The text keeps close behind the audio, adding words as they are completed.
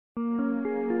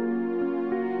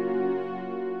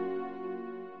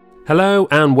Hello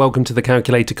and welcome to the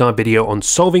calculator guide video on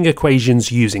solving equations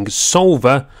using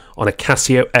Solver on a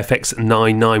Casio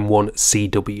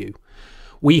fx-991CW.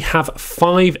 We have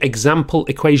 5 example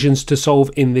equations to solve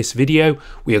in this video.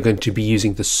 We are going to be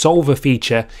using the Solver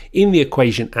feature in the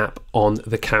equation app on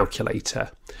the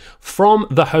calculator. From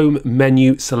the home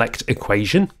menu, select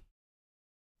equation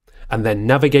and then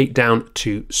navigate down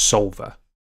to Solver.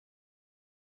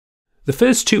 The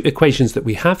first 2 equations that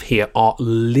we have here are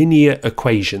linear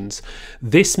equations.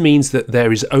 This means that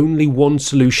there is only one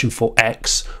solution for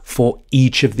x for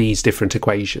each of these different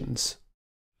equations.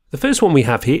 The first one we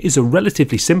have here is a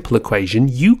relatively simple equation.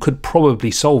 You could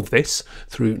probably solve this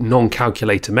through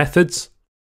non-calculator methods,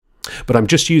 but I'm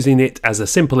just using it as a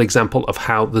simple example of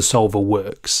how the solver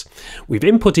works. We've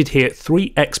inputted here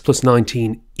 3x plus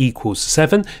 19 equals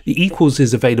 7. The equals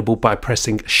is available by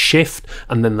pressing shift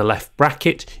and then the left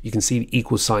bracket. You can see the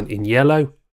equal sign in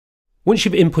yellow. Once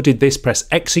you've inputted this, press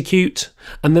execute,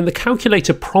 and then the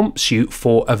calculator prompts you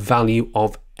for a value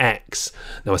of x.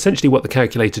 Now essentially what the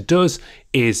calculator does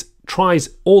is tries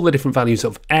all the different values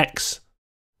of x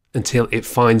until it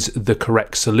finds the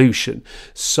correct solution.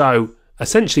 So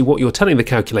essentially what you're telling the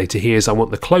calculator here is I want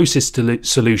the closest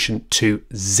solution to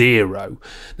 0.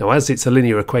 Now as it's a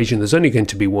linear equation, there's only going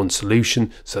to be one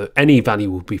solution, so any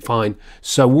value will be fine.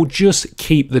 So we'll just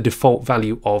keep the default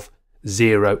value of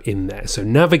 0 in there. So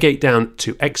navigate down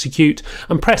to execute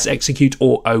and press execute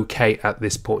or OK at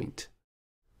this point.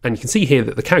 And you can see here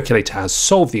that the calculator has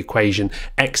solved the equation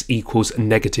x equals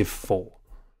 -4.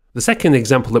 The second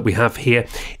example that we have here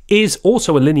is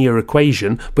also a linear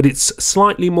equation, but it's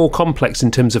slightly more complex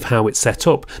in terms of how it's set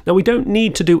up. Now we don't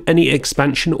need to do any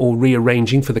expansion or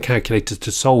rearranging for the calculator to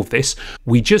solve this.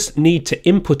 We just need to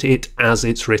input it as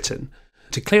it's written.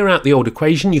 To clear out the old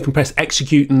equation, you can press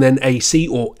execute and then AC,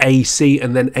 or AC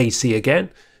and then AC again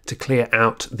to clear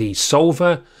out the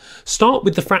solver. Start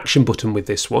with the fraction button with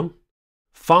this one.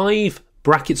 5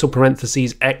 brackets or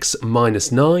parentheses x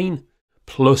minus 9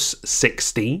 plus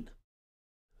 16,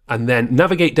 and then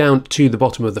navigate down to the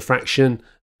bottom of the fraction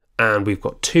and we've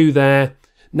got 2 there.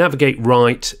 Navigate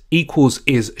right, equals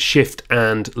is shift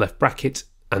and left bracket,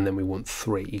 and then we want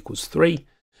 3 equals 3.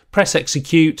 Press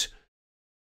execute.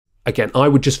 Again, I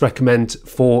would just recommend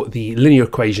for the linear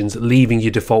equations leaving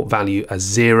your default value as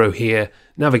 0 here.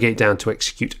 Navigate down to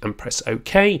execute and press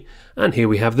OK, and here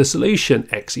we have the solution,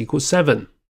 x equals 7.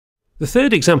 The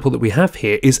third example that we have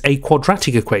here is a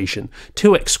quadratic equation,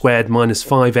 2x squared minus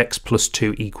 5x plus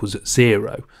 2 equals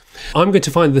 0. I'm going to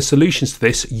find the solutions to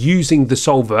this using the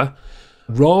solver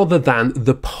rather than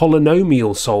the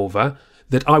polynomial solver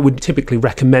that I would typically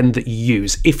recommend that you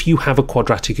use if you have a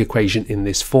quadratic equation in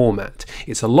this format.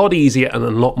 It's a lot easier and a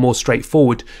lot more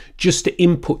straightforward just to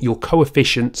input your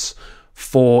coefficients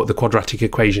for the quadratic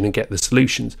equation and get the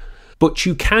solutions. But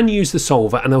you can use the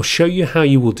solver, and I'll show you how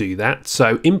you will do that.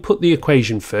 So input the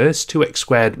equation first, 2x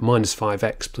squared minus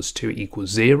 5x plus 2 equals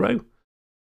 0.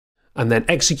 And then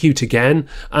execute again.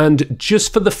 And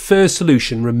just for the first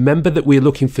solution, remember that we're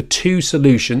looking for 2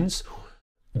 solutions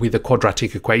with a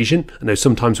quadratic equation. I know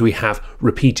sometimes we have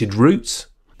repeated roots,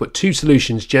 but 2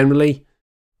 solutions generally.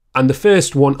 And the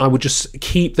first one, I would just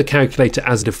keep the calculator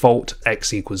as default,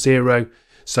 x equals 0.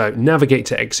 So navigate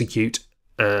to execute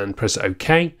and press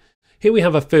OK. Here we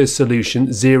have our first solution,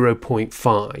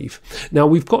 0.5. Now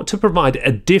we've got to provide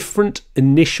a different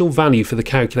initial value for the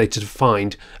calculator to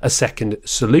find a second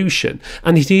solution.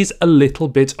 And it is a little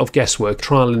bit of guesswork,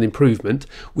 trial and improvement,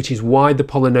 which is why the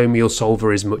polynomial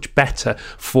solver is much better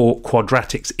for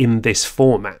quadratics in this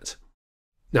format.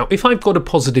 Now, if I've got a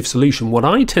positive solution, what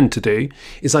I tend to do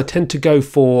is I tend to go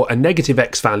for a negative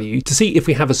x value to see if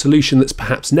we have a solution that's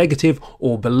perhaps negative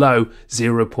or below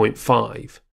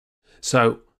 0.5.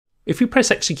 So if we press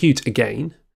execute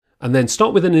again and then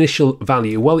start with an initial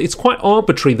value, well, it's quite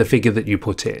arbitrary the figure that you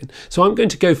put in. So I'm going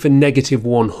to go for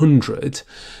 -100.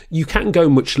 You can go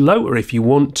much lower if you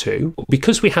want to.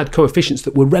 Because we had coefficients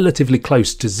that were relatively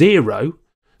close to 0,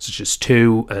 such as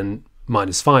 2 and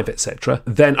 -5, etc.,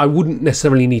 then I wouldn't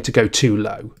necessarily need to go too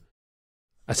low.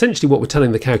 Essentially what we're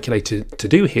telling the calculator to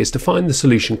do here is to find the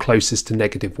solution closest to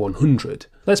 -100.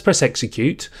 Let's press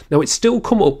execute. Now it's still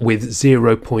come up with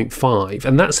 0.5,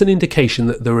 and that's an indication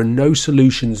that there are no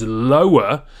solutions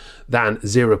lower than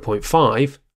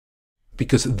 0.5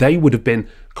 because they would have been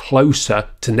closer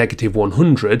to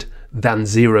 -100 than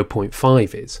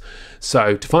 0.5 is.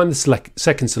 So to find the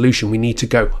second solution, we need to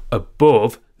go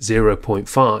above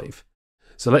 0.5.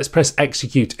 So let's press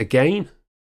execute again.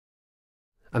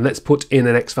 And let's put in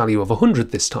an x value of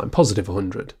 100 this time, positive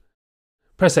 100.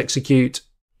 Press execute,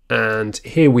 and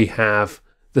here we have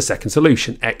the second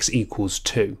solution, x equals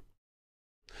 2.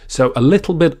 So a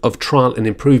little bit of trial and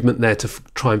improvement there to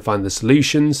try and find the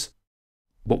solutions.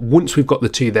 But once we've got the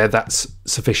 2 there, that's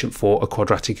sufficient for a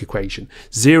quadratic equation,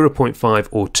 0.5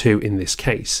 or 2 in this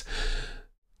case.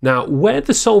 Now, where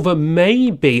the solver may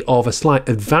be of a slight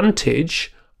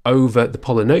advantage over the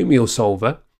polynomial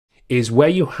solver is where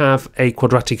you have a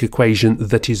quadratic equation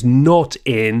that is not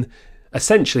in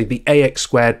essentially the ax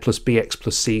squared plus bx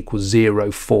plus c equals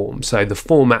 0 form, so the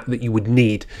format that you would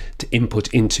need to input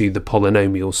into the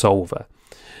polynomial solver.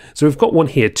 So we've got one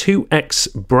here,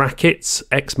 2x brackets,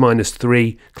 x minus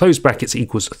 3, close brackets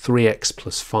equals 3x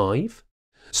plus 5.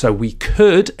 So we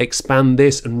could expand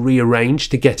this and rearrange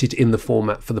to get it in the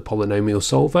format for the polynomial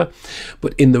solver.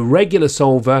 But in the regular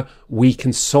solver, we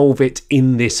can solve it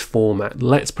in this format.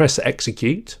 Let's press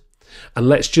execute. And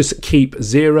let's just keep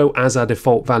 0 as our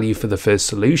default value for the first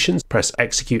solution. Press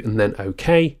execute and then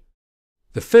OK.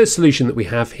 The first solution that we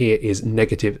have here is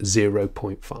negative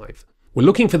 0.5. We're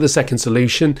looking for the second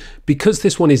solution. Because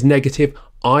this one is negative,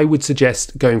 I would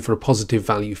suggest going for a positive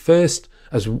value first.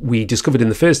 As we discovered in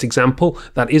the first example,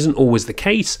 that isn't always the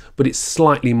case, but it's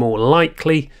slightly more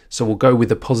likely. So we'll go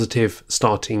with a positive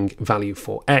starting value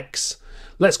for x.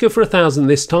 Let's go for 1000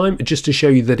 this time, just to show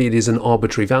you that it is an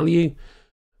arbitrary value.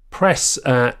 Press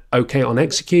OK on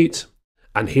execute.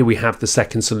 And here we have the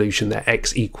second solution there,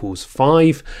 x equals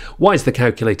 5. Why has the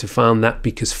calculator found that?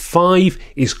 Because 5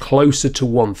 is closer to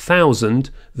 1000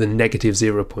 than negative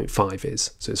 0.5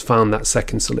 is. So it's found that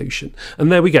second solution.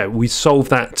 And there we go. We solved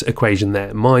that equation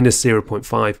there, minus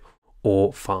 0.5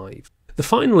 or 5. The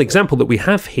final example that we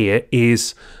have here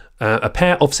is a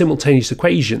pair of simultaneous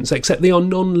equations, except they are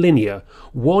non-linear.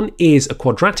 One is a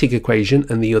quadratic equation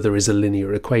and the other is a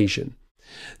linear equation.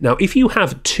 Now, if you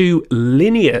have 2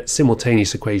 linear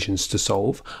simultaneous equations to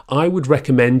solve, I would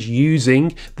recommend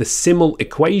using the simul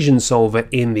equation solver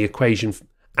in the equation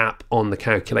app on the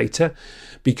calculator,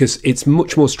 because it's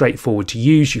much more straightforward to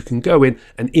use. You can go in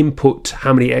and input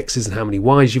how many x's and how many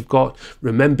y's you've got.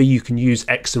 Remember, you can use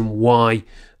x and y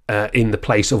in the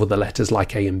place of other letters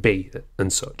like a and b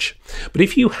and such. But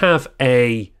if you have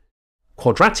a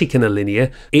quadratic and a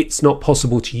linear, it's not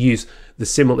possible to use the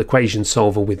simul equation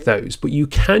solver with those, but you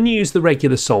can use the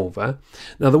regular solver.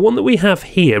 Now, the one that we have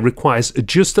here requires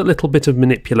just a little bit of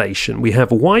manipulation. We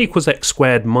have y equals x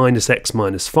squared minus x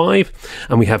minus 5,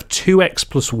 and we have 2x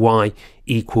plus y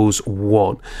equals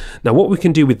 1. Now, what we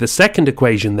can do with the second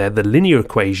equation there, the linear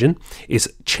equation,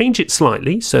 is change it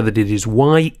slightly so that it is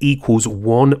y equals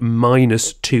 1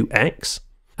 minus 2x.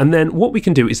 And then what we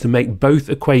can do is to make both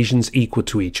equations equal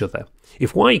to each other.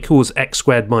 If y equals x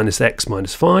squared minus x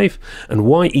minus 5 and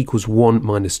y equals 1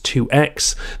 minus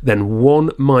 2x, then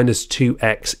 1 minus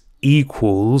 2x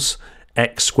equals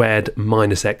x squared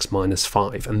minus x minus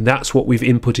 5. And that's what we've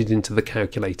inputted into the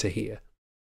calculator here.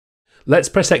 Let's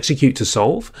press execute to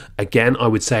solve. Again, I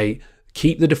would say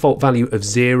keep the default value of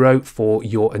 0 for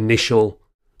your initial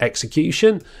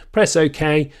execution, press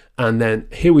OK, and then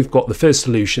here we've got the first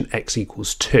solution, x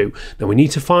equals 2. Now we need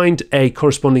to find a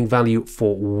corresponding value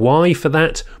for y for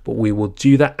that, but we will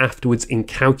do that afterwards in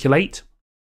calculate.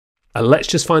 Let's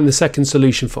just find the second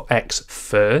solution for x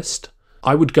first.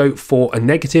 I would go for a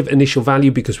negative initial value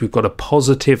because we've got a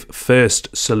positive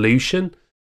first solution.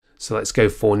 So let's go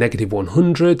for negative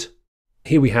 100.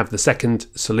 Here we have the second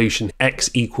solution, x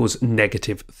equals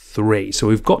negative 3. So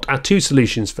we've got our 2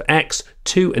 solutions for x,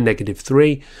 2 and negative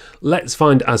 3. Let's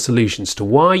find our solutions to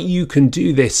y. You can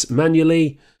do this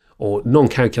manually or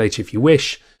non-calculator if you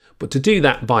wish, but to do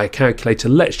that by a calculator,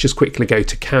 let's just quickly go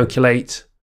to calculate.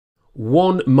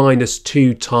 1 minus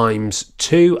 2 times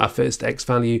 2, our first x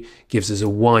value, gives us a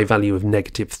y value of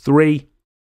negative 3.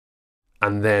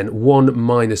 And then 1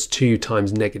 minus 2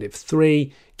 times negative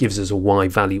 3 gives us a y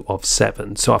value of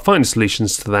 7. So our final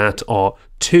solutions to that are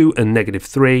 2 and negative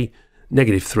 3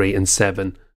 and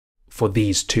 7 for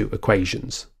these 2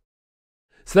 equations.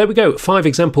 So there we go, 5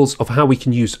 examples of how we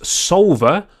can use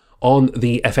solver on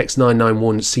the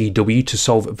fx-991CW to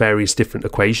solve various different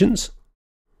equations.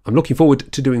 I'm looking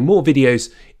forward to doing more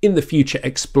videos in the future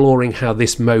exploring how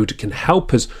this mode can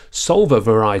help us solve a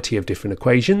variety of different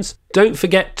equations. Don't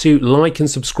forget to like and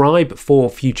subscribe for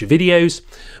future videos.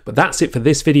 But that's it for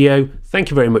this video.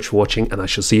 Thank you very much for watching, and I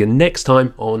shall see you next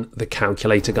time on the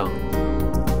Calculator Guide.